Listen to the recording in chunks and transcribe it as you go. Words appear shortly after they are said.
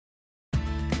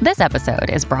This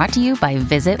episode is brought to you by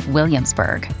Visit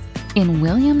Williamsburg. In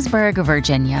Williamsburg,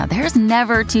 Virginia, there's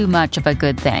never too much of a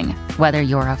good thing. Whether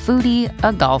you're a foodie,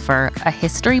 a golfer, a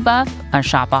history buff, a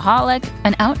shopaholic,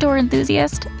 an outdoor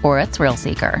enthusiast, or a thrill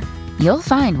seeker, you'll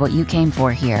find what you came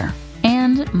for here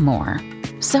and more.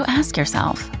 So ask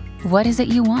yourself, what is it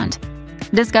you want?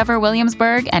 Discover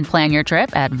Williamsburg and plan your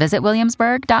trip at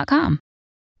visitwilliamsburg.com.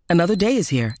 Another day is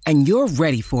here, and you're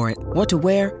ready for it. What to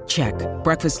wear? Check.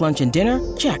 Breakfast, lunch, and dinner?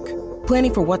 Check.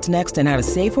 Planning for what's next and how to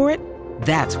save for it?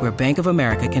 That's where Bank of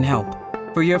America can help.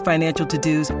 For your financial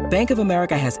to-dos, Bank of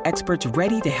America has experts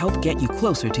ready to help get you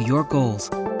closer to your goals.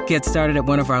 Get started at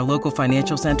one of our local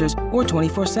financial centers or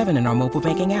 24/7 in our mobile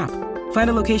banking app. Find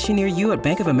a location near you at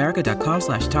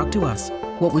bankofamerica.com/talktous.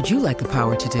 What would you like the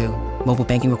power to do? Mobile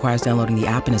banking requires downloading the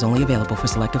app and is only available for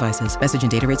select devices. Message and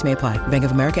data rates may apply. Bank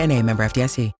of America N.A., member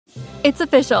FDIC. It's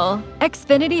official.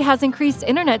 Xfinity has increased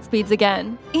internet speeds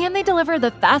again. And they deliver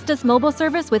the fastest mobile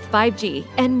service with 5G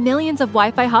and millions of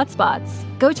Wi-Fi hotspots.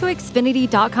 Go to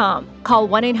Xfinity.com, call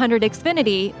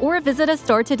 1-800-XFINITY, or visit a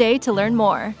store today to learn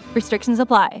more. Restrictions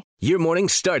apply. Your morning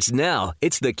starts now.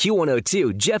 It's the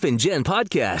Q102 Jeff and Jen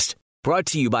podcast. Brought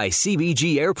to you by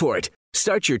CBG Airport.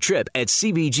 Start your trip at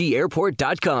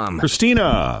CBGAirport.com.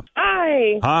 Christina.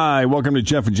 Hi. Hi. Welcome to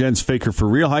Jeff and Jen's Faker for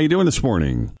Real. How you doing this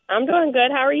morning? I'm doing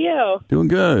good. How are you? Doing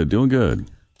good. Doing good.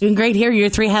 Doing great. Here are your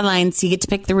three headlines. You get to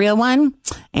pick the real one,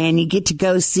 and you get to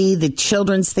go see the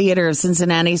Children's Theater of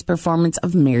Cincinnati's performance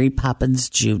of Mary Poppins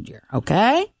Jr.,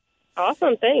 okay?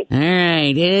 Awesome. Thanks. All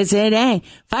right. It is a day.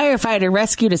 Firefighter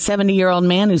rescued a 70-year-old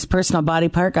man whose personal body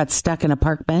part got stuck in a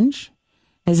park bench.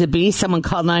 As a B, someone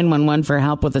called 911 for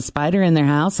help with a spider in their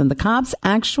house, and the cops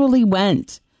actually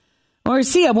went. Or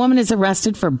C, a woman is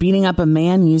arrested for beating up a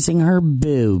man using her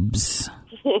boobs.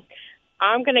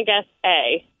 I'm going to guess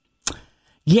A.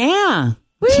 Yeah.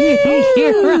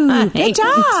 You're right. Good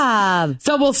job.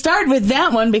 So we'll start with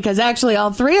that one because actually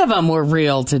all three of them were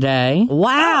real today.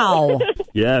 Wow.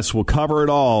 Yes, we'll cover it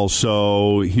all.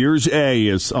 So here's A.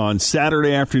 It's on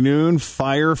Saturday afternoon.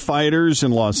 Firefighters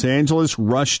in Los Angeles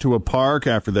rushed to a park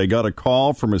after they got a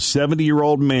call from a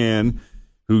 70-year-old man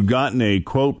who'd gotten a,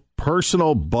 quote,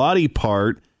 personal body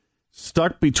part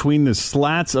stuck between the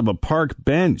slats of a park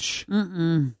bench.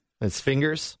 His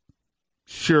fingers?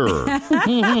 Sure. How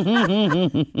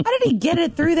did he get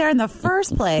it through there in the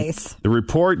first place? The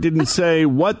report didn't say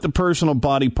what the personal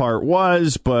body part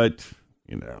was, but,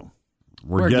 you know,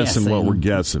 we're guessing what we're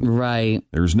guessing. Right.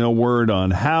 There's no word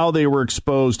on how they were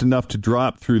exposed enough to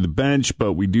drop through the bench,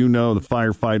 but we do know the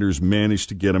firefighters managed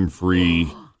to get him free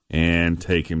and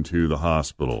take him to the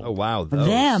hospital. Oh, wow.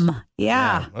 Them.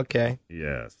 Yeah. Okay.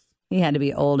 Yes. He had to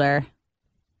be older.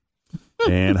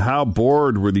 And how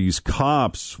bored were these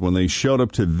cops when they showed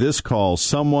up to this call?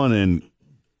 Someone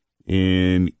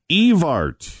in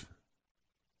Evart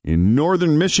in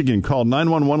northern Michigan called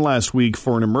 911 last week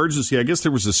for an emergency. I guess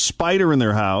there was a spider in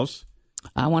their house.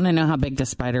 I want to know how big the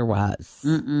spider was.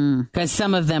 Because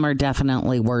some of them are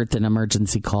definitely worth an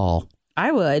emergency call.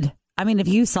 I would. I mean, if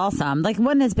you saw some, like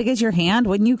one as big as your hand,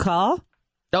 wouldn't you call?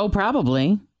 Oh,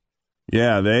 probably.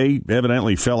 Yeah, they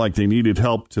evidently felt like they needed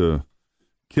help to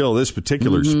kill this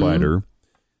particular spider.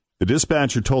 The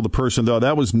dispatcher told the person, though,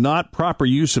 that was not proper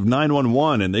use of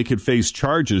 911 and they could face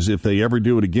charges if they ever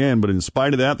do it again. But in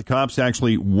spite of that, the cops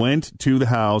actually went to the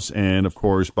house. And, of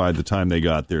course, by the time they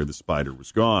got there, the spider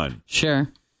was gone.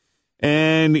 Sure.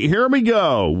 And here we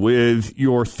go with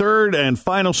your third and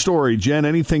final story. Jen,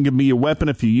 anything can be a weapon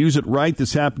if you use it right.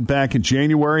 This happened back in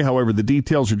January. However, the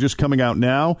details are just coming out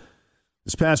now.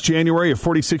 This past January, a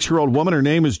 46-year-old woman, her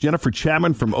name is Jennifer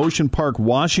Chapman from Ocean Park,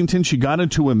 Washington. She got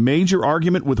into a major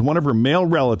argument with one of her male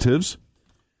relatives.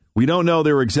 We don't know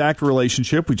their exact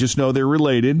relationship. We just know they're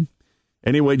related.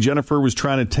 Anyway, Jennifer was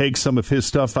trying to take some of his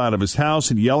stuff out of his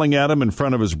house and yelling at him in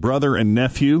front of his brother and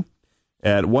nephew.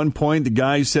 At one point, the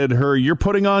guy said to her, "You're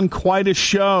putting on quite a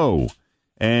show."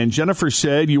 And Jennifer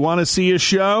said, "You want to see a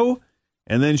show?"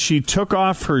 And then she took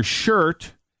off her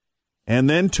shirt and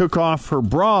then took off her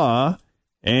bra.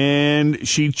 And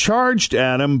she charged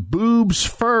at him boobs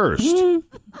first.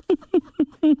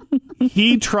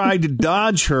 He tried to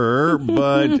dodge her,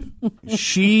 but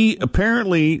she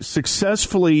apparently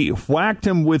successfully whacked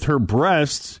him with her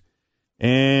breasts,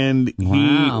 and he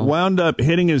wound up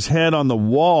hitting his head on the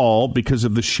wall because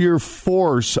of the sheer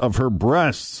force of her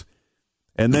breasts.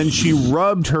 And then she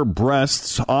rubbed her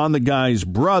breasts on the guy's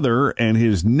brother and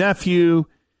his nephew,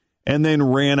 and then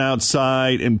ran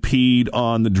outside and peed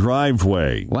on the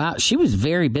driveway. Wow, she was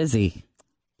very busy.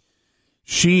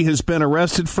 She has been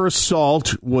arrested for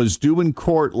assault, was due in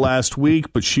court last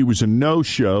week, but she was a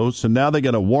no-show, so now they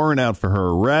got a warrant out for her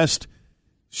arrest.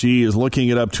 She is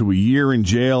looking at up to a year in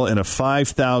jail and a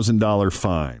 $5,000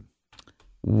 fine.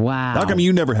 Wow. How come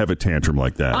you never have a tantrum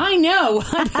like that? I know.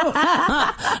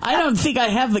 I don't think I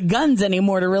have the guns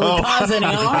anymore to really cause any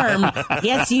harm.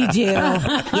 Yes, you do.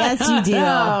 Yes, you do.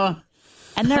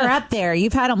 And they're up there.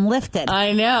 You've had them lifted.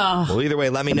 I know. Well, either way,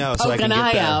 let me know so I Poke can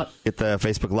an get the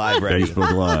Facebook Live ready.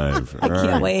 Facebook Live. I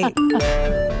can't wait.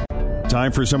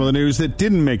 Time for some of the news that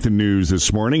didn't make the news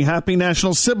this morning. Happy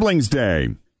National Siblings Day.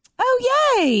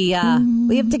 Oh, yay.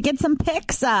 We have to get some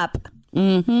pics up.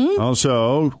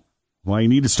 Also, you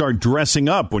need to start dressing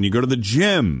up when you go to the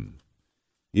gym.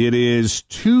 It is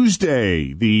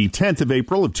Tuesday, the 10th of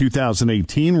April of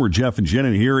 2018. We're Jeff and Jen,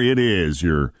 and here it is,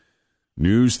 your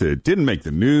news that didn't make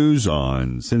the news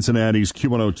on Cincinnati's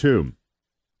Q102.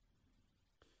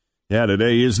 Yeah,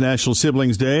 today is National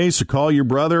Siblings Day, so call your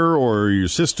brother or your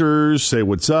sisters, say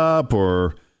what's up,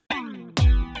 or...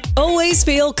 Always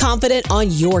feel confident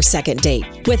on your second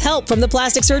date. With help from the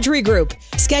Plastic Surgery Group.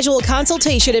 Schedule a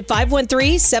consultation at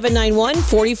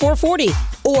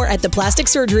 513-791-4440 or at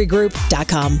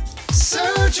theplasticsurgerygroup.com.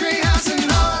 Surgery has an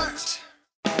art.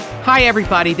 Hi,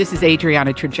 everybody. This is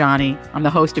Adriana Trajani. I'm the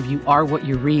host of You Are What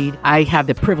You Read. I have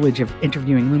the privilege of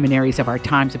interviewing luminaries of our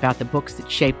times about the books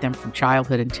that shaped them from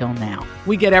childhood until now.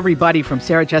 We get everybody from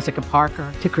Sarah Jessica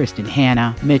Parker to Kristen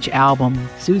Hanna, Mitch Albom,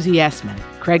 Susie Essman,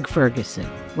 Craig Ferguson,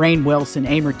 Rainn Wilson,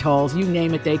 Amor Tolls, you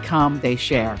name it, they come, they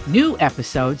share. New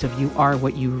episodes of You Are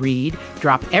What You Read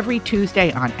drop every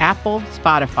Tuesday on Apple,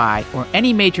 Spotify, or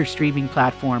any major streaming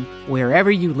platform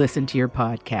wherever you listen to your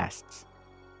podcasts.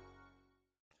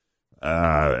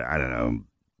 I don't know,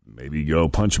 maybe go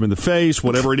punch him in the face,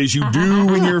 whatever it is you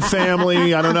do in your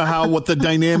family. I don't know what the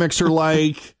dynamics are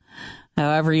like.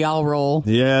 However y'all roll.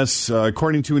 Yes,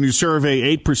 according to a new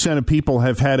survey, 8% of people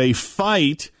have had a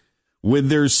fight with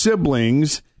their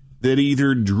siblings that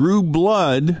either drew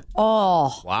blood.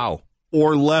 Oh. Wow.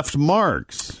 Or left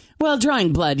marks. Well,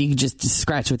 drawing blood, you can just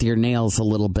scratch with your nails a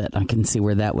little bit. I can see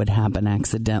where that would happen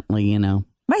accidentally, you know.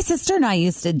 My sister and I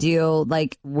used to do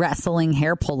like wrestling,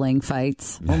 hair pulling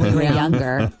fights when we were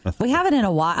younger. We haven't in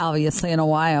a while,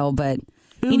 but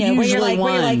you know, where you're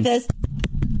like this.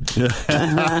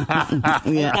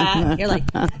 Yeah. You're like,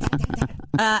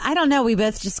 I don't know. We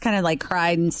both just kind of like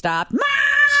cried and stopped.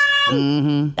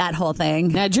 That whole thing.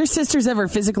 Now, did your sisters ever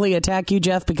physically attack you,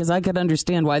 Jeff? Because I could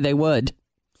understand why they would.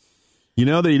 You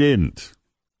know, they didn't.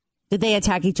 Did they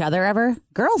attack each other ever?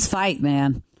 Girls fight,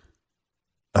 man.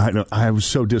 I know. I was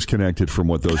so disconnected from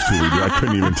what those two would do. I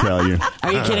couldn't even tell you.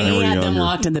 Are you kidding? He had them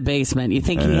locked in the basement. You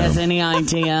think he has any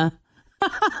idea?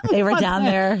 They were down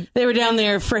there. They were down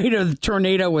there afraid a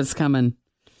tornado was coming.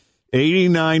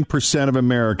 89% of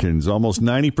Americans, almost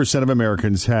 90% of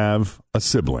Americans have a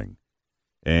sibling.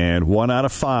 And 1 out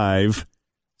of 5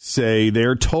 say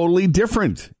they're totally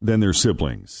different than their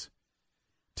siblings.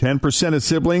 10% of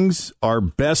siblings are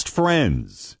best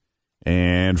friends.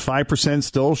 And 5%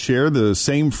 still share the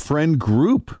same friend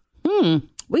group.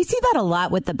 We see that a lot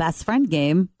with the best friend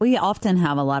game. We often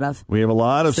have a lot of... We have a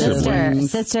lot of siblings.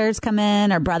 Sisters come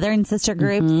in, or brother and sister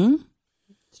groups.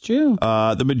 It's true.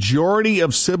 The majority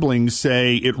of siblings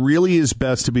say it really is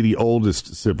best to be the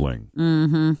oldest sibling.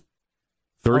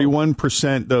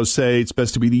 31%, though, say it's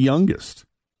best to be the youngest.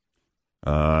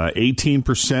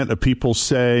 18% of people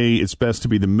say it's best to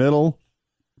be the middle.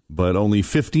 But only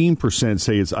 15%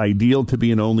 say it's ideal to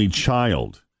be an only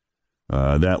child.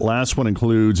 That last one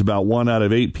includes about 1 out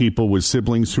of 8 people with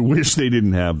siblings who wish they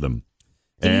didn't have them.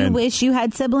 Do you wish you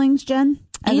had siblings, Jen?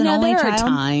 As an only there child? are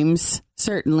times,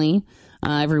 certainly,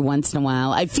 every once in a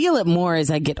while. I feel it more as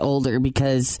I get older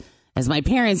because as my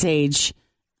parents age,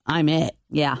 I'm it.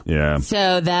 Yeah.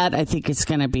 So that I think it's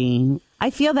going to be I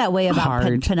feel that way about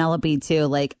hard. Penelope, too.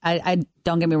 Like, I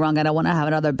don't get me wrong, I don't want to have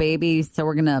another baby, so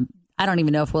we're going to... I don't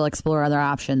even know if we'll explore other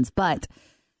options, but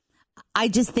I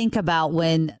just think about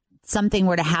when something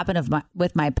were to happen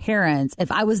with my parents,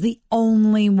 if I was the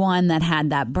only one that had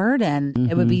that burden,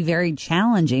 it would be very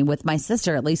challenging. With my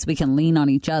sister, at least we can lean on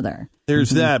each other.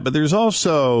 There's that, but there's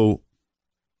also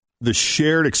the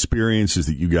shared experiences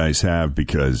that you guys have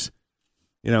because,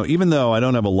 you know, even though I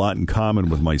don't have a lot in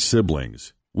common with my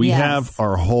siblings, we have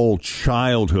our whole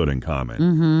childhood in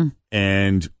common.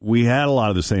 And we had a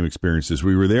lot of the same experiences.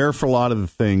 We were there for a lot of the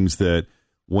things that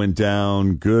went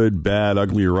down, good, bad,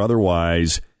 ugly, or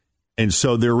otherwise. And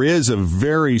so there is a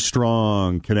very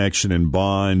strong connection and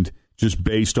bond just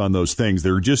based on those things.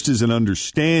 There just is an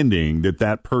understanding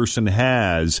that person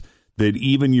has that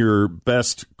even your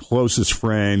best, closest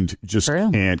friend just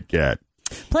can't get.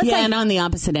 Plus, and on the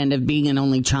opposite end of being an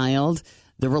only child,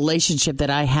 the relationship that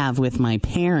I have with my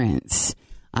parents,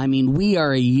 I mean, we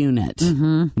are a unit.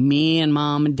 Mm-hmm. Me and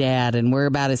mom and dad, and we're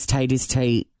about as tight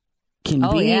can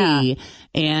be. Yeah.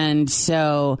 And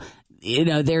so,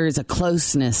 there is a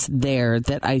closeness there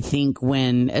that I think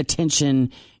when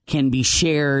attention can be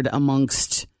shared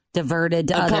amongst diverted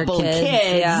to a other couple kids. of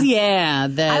kids. Yeah.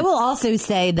 I will also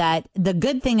say that the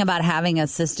good thing about having a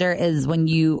sister is when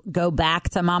you go back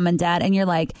to mom and dad and you're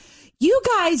like, you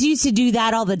guys used to do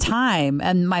that all the time.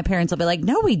 And my parents will be like,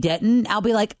 no, we didn't. I'll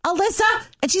be like, Alyssa.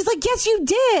 And she's like, yes, you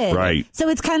did. Right. So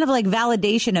it's kind of like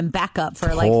validation and backup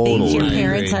for like things your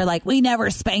parents are like, we never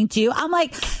spanked you. I'm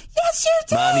like, yes, you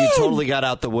did. Mom, you totally got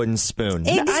out the wooden spoon.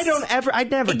 I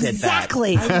never did that.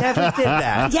 Exactly. I never did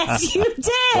that. Yes, you did.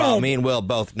 Well, me and Will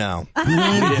both know. We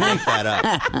didn't make that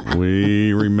up.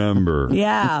 We remember.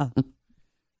 Yeah.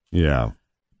 Yeah.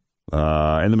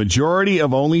 And the majority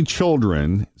of only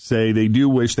children say they do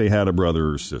wish they had a brother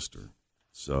or sister.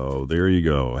 So there you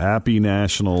go. Happy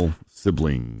National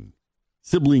Siblings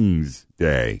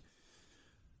Day.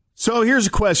 So here's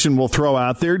a question we'll throw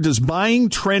out there. Does buying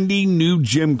trendy new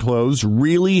gym clothes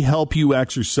really help you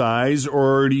exercise,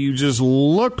 or do you just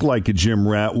look like a gym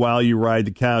rat while you ride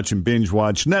the couch and binge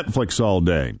watch Netflix all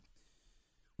day?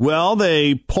 Well,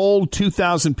 they polled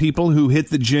 2,000 people who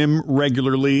hit the gym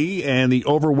regularly, and the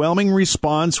overwhelming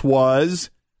response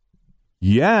was,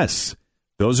 yes,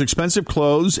 those expensive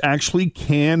clothes actually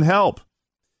can help.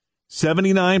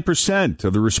 79%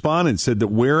 of the respondents said that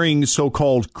wearing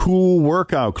so-called cool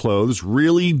workout clothes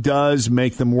really does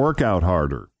make them work out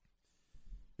harder.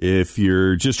 If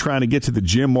you're just trying to get to the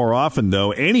gym more often,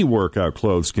 though, any workout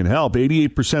clothes can help.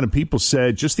 88% of people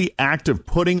said just the act of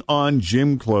putting on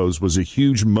gym clothes was a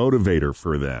huge motivator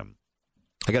for them.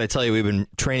 I got to tell you, we've been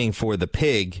training for the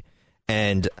Pig,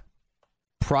 and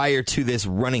prior to this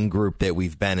running group that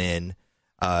we've been in,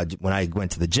 when I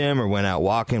went to the gym or went out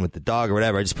walking with the dog or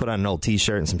whatever, I just put on an old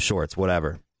T-shirt and some shorts,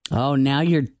 whatever. Oh, now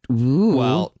you're... Ooh.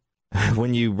 Well,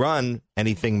 when you run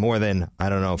anything more than, I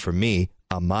don't know, for me,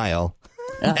 a mile...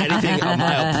 anything a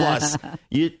mile plus,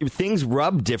 things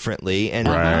rub differently. And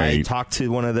I talked to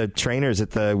one of the trainers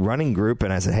at the running group,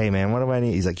 and I said, hey, man, what do I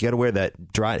need? He's like, you got to wear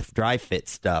that dry fit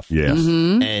stuff. Yes.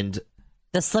 Mm-hmm. And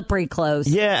the slippery clothes.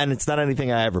 Yeah, and it's not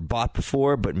anything I ever bought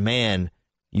before, but, man,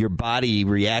 your body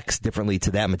reacts differently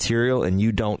to that material, and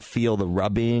you don't feel the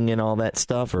rubbing and all that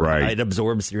stuff, or it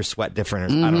absorbs your sweat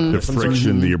different. I don't know. The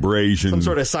friction, the abrasion. Some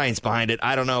sort of science behind it.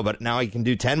 I don't know, but now I can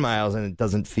do 10 miles, and it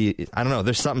doesn't feel... I don't know.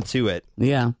 There's something to it.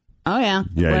 Yeah. Oh, yeah.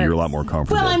 Yeah, you're a lot more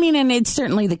comfortable. Well, I mean, and it's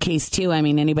certainly the case, too. I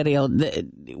mean, anybody else,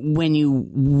 when you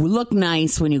look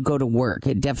nice when you go to work,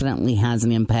 it definitely has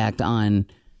an impact on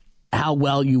how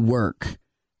well you work,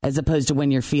 as opposed to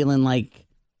when you're feeling like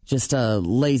just a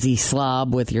lazy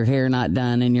slob with your hair not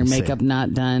done and your makeup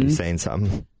not done. You saying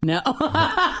something? No.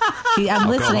 I'm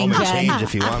listening, go home and Jen. change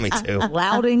if you want me to.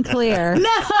 Loud and clear.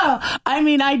 No. I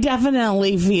mean, I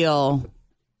definitely feel...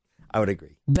 I would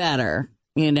agree. Better,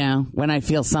 when I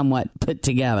feel somewhat put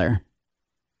together.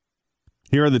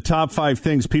 Here are the top 5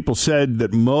 things people said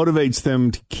that motivates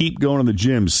them to keep going to the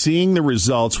gym. Seeing the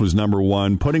results was number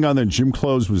 1. Putting on their gym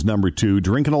clothes was number 2.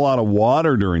 Drinking a lot of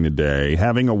water during the day.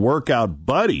 Having a workout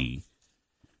buddy.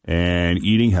 And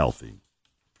eating healthy.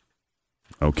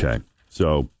 Okay.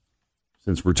 So,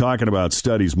 since we're talking about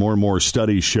studies, more and more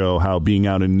studies show how being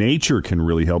out in nature can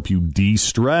really help you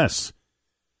de-stress.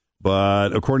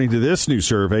 But according to this new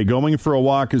survey, going for a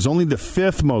walk is only the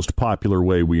 5th most popular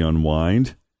way we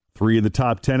unwind. 3 of the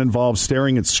top 10 involve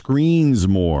staring at screens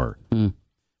more.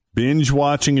 Binge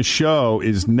watching a show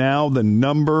is now the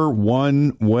number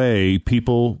 1 way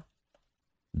people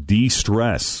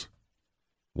de-stress.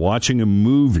 Watching a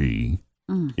movie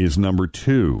is number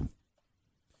 2.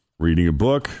 Reading a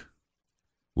book,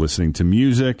 listening to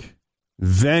music,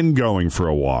 then going for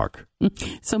a walk.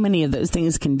 So many of those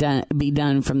things can be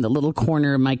done from the little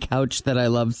corner of my couch that I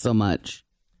love so much.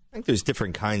 I think there's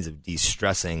different kinds of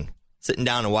de-stressing. Sitting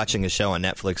down and watching a show on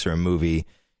Netflix or a movie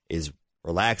is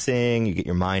relaxing. You get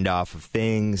your mind off of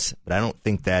things. But I don't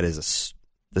think that is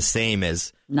the same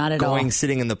as not at all.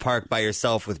 Sitting in the park by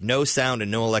yourself with no sound and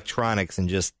no electronics and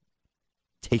just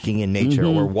taking in nature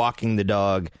or walking the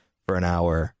dog for an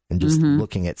hour and just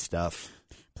looking at stuff.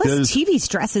 Plus, TV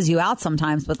stresses you out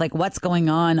sometimes with like what's going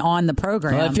on the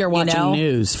program. Well, if you're watching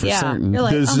news, for certain. You're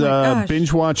like, Does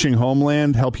binge watching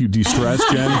Homeland help you de-stress,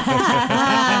 Jen?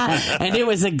 And it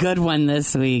was a good one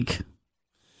this week.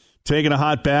 Taking a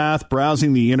hot bath,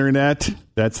 browsing the internet.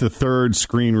 That's the 3rd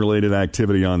screen-related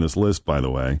activity on this list, by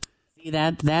the way.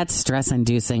 That's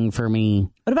stress-inducing for me.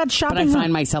 What about shopping? But I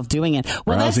find myself doing it.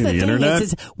 Well, Browsing that's the the thing internet?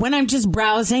 is when I'm just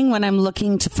browsing, when I'm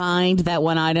looking to find that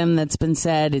one item that's been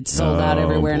said it's sold out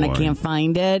everywhere and I boy. can't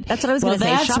find it. That's what I was going to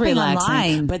say. That's Shopping relaxing.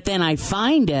 online. But then I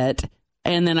find it,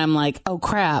 and then I'm like, oh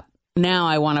crap! Now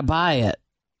I want to buy it,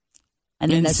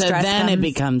 And then the so stress then comes. it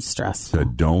becomes stressful. So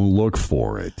don't look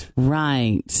for it.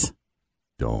 Right.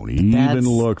 Don't even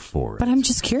look for it. But I'm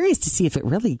just curious to see if it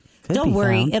really could Don't be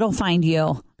worry, found. it'll find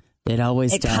you. It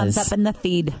always It does. comes up in the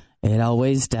feed. It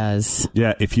always does.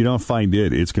 Yeah, if you don't find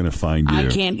it, it's going to find you. I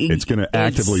can't. It's going to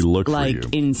actively it's look like for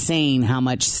you. insane how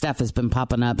much stuff has been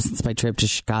popping up since my trip to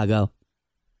Chicago.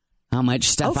 How much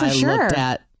stuff for I sure. looked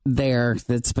at there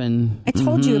that's been. I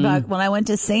told you about when I went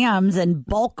to Sam's and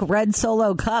bulk red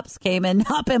Solo cups came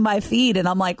up in my feed, and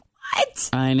I'm like, what?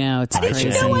 I know. It's How did crazy.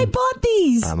 you know I bought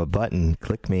these? I'm a button.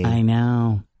 Click me. I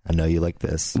know. I know you like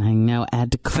this. I know.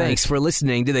 Add to cart. Thanks for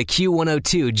listening to the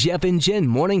Q102 Jeff and Jen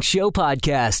Morning Show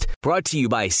podcast, brought to you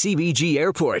by CBG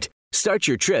Airport. Start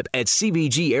your trip at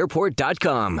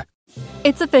CBGAirport.com.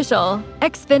 It's official.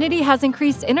 Xfinity has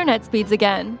increased internet speeds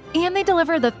again. And they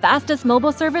deliver the fastest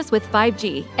mobile service with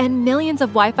 5G and millions of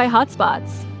Wi-Fi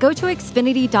hotspots. Go to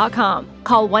Xfinity.com,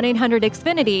 call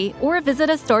 1-800-XFINITY, or visit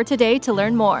a store today to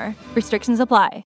learn more. Restrictions apply.